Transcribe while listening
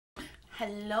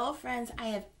Hello friends, I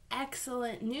have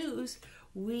excellent news.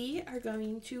 We are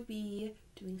going to be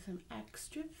doing some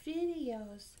extra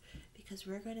videos because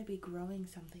we're going to be growing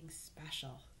something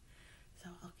special. So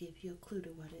I'll give you a clue to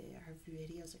what our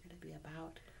videos are going to be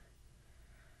about.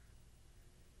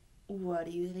 What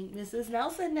do you think Mrs.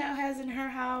 Nelson now has in her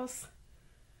house?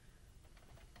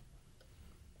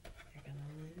 They're going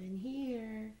to live in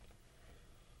here.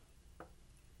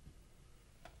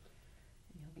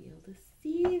 You'll be able to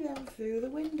see them through the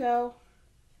window.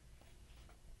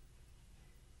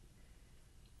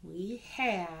 We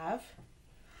have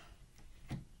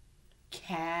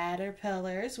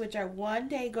caterpillars, which are one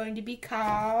day going to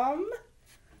become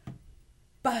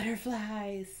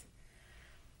butterflies.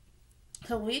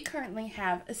 So we currently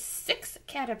have 6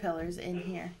 caterpillars in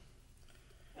here.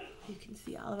 You can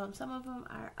see all of them. Some of them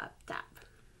are up top.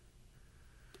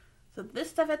 So this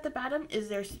stuff at the bottom is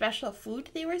their special food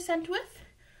they were sent with.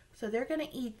 So they're going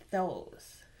to eat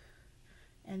those.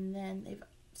 And then they've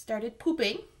started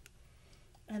pooping.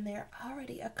 And there are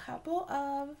already a couple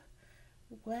of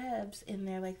webs in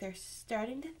there. Like they're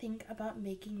starting to think about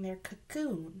making their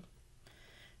cocoon.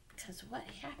 Because what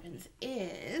happens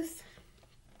is,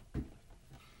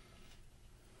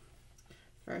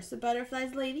 first the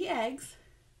butterflies lay the eggs.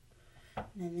 And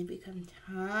then they become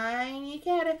tiny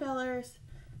caterpillars.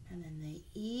 And then they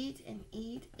eat and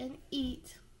eat and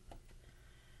eat.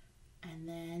 And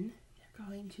then they're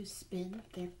going to spin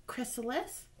their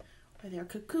chrysalis or their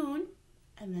cocoon.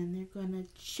 And then they're going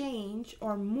to change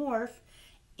or morph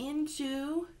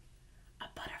into a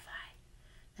butterfly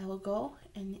that will go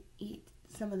and eat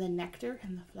some of the nectar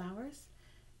and the flowers.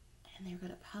 And they're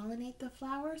going to pollinate the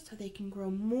flowers so they can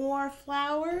grow more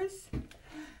flowers.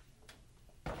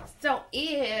 So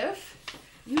if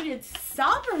you did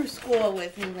summer school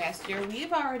with me last year,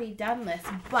 we've already done this,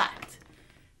 but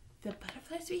the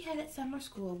butterflies we had at summer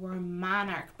school were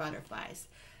monarch butterflies.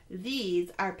 These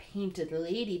are painted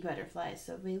lady butterflies,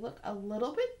 so they look a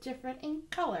little bit different in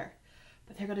color,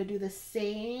 but they're going to do the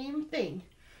same thing.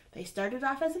 They started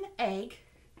off as an egg,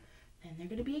 then they're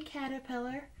going to be a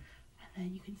caterpillar, and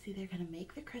then you can see they're going to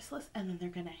make the chrysalis, and then they're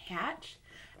going to hatch,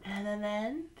 and then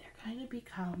they're going to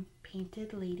become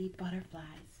painted lady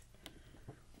butterflies.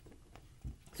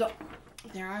 So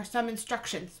there are some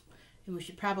instructions, and we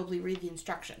should probably read the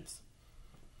instructions.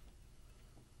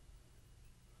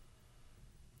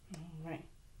 All right.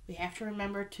 We have to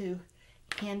remember to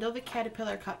handle the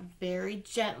caterpillar cup very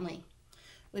gently,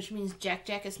 which means Jack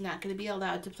Jack is not going to be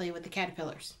allowed to play with the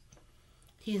caterpillars.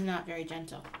 He's not very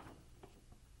gentle.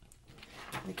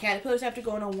 The caterpillars have to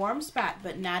go in a warm spot,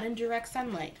 but not in direct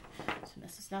sunlight. So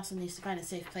Mrs. Nelson needs to find a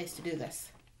safe place to do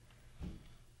this.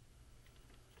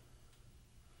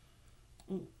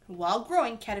 While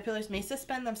growing, caterpillars may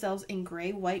suspend themselves in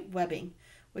gray-white webbing,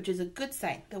 which is a good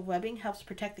sign. The webbing helps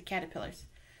protect the caterpillars.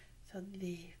 So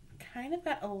they've kind of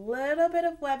got a little bit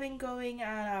of webbing going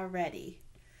on already,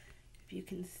 if you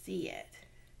can see it.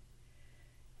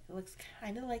 It looks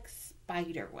kind of like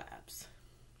spider webs.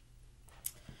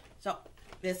 So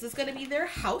this is going to be their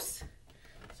house.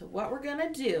 So what we're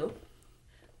going to do,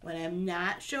 when I'm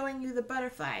not showing you the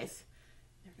butterflies,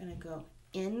 they're going to go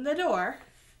in the door,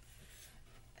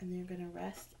 and they're going to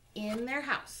rest in their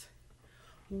house.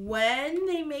 When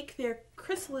they make their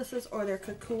chrysalises or their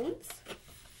cocoons,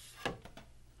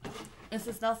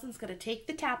 Mrs. Nelson's going to take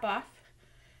the top off,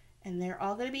 and they're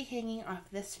all going to be hanging off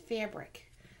this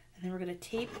fabric. And then we're going to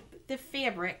tape the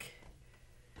fabric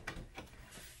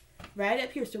right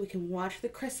up here so we can watch the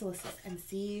chrysalises and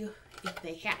see if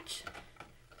they hatch.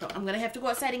 So I'm going to have to go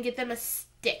outside and get them a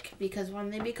stick, because when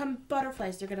they become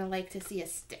butterflies, they're going to like to see a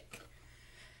stick.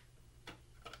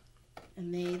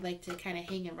 And they like to kind of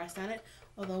hang and rest on it.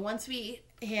 Although once we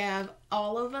have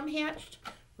all of them hatched,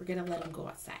 we're going to let them go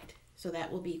outside. So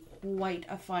that will be quite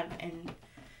a fun and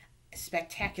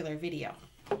spectacular video.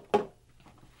 All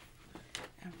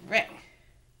right.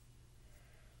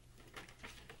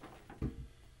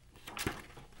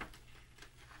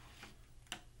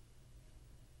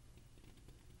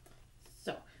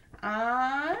 So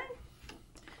on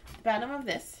the bottom of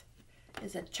this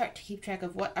is a chart to keep track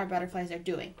of what our butterflies are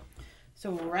doing.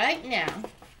 So right now,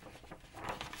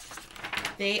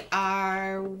 they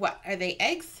are what? Are they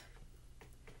eggs?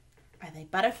 Are they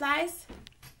butterflies?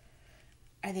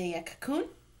 Are they a cocoon?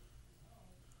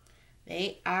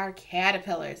 They are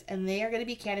caterpillars, and they are going to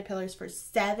be caterpillars for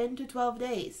 7 to 12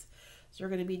 days. So we're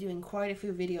going to be doing quite a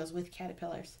few videos with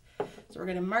caterpillars. So we're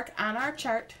going to mark on our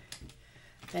chart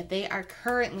that they are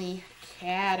currently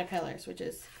caterpillars, which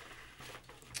is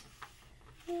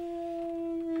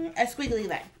a squiggly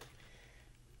line.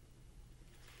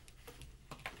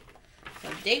 So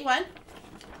day 1,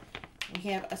 We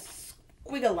have a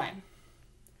squiggle line.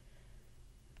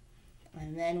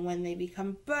 And then when they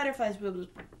become butterflies, we'll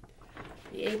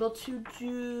be able to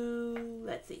do,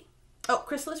 let's see. Oh,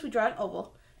 chrysalis, we draw an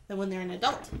oval. Then when they're an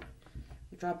adult,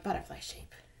 we draw a butterfly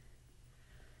shape.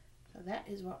 So that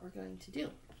is what we're going to do.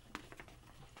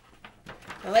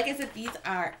 So like I said, these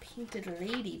are painted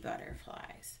lady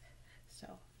butterflies. So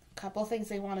a couple things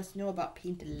they want us to know about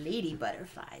painted lady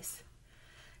butterflies.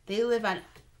 They live on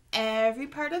every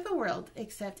part of the world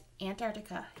except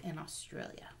Antarctica and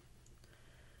Australia.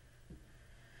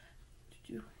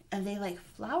 And they like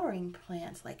flowering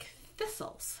plants like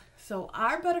thistles. So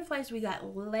our butterflies we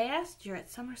got last year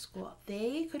at summer school,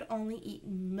 they could only eat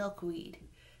milkweed.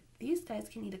 These guys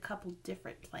can eat a couple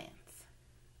different plants.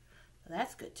 So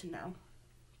that's good to know.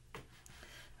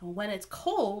 And when it's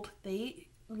cold, they,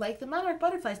 like the monarch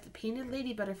butterflies, the painted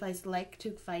lady butterflies like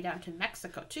to fly down to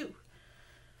Mexico too.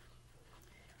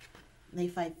 They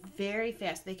fly very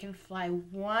fast. They can fly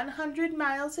 100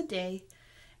 miles a day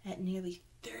at nearly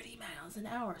 30 miles an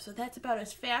hour. So that's about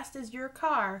as fast as your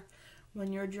car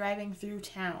when you're driving through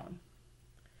town.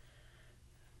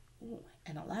 Ooh,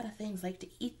 and a lot of things like to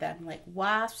eat them, like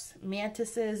wasps,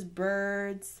 mantises,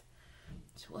 birds.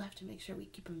 So we'll have to make sure we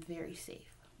keep them very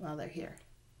safe while they're here.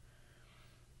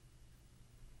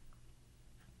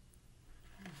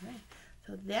 All right.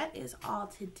 So that is all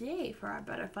today for our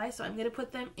butterflies. So I'm going to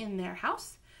put them in their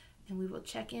house, and we will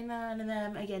check in on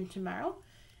them again tomorrow.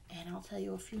 And I'll tell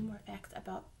you a few more facts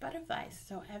about butterflies.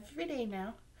 So every day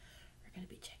now, we're going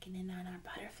to be checking in on our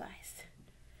butterflies.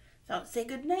 So say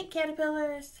good night,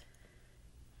 caterpillars.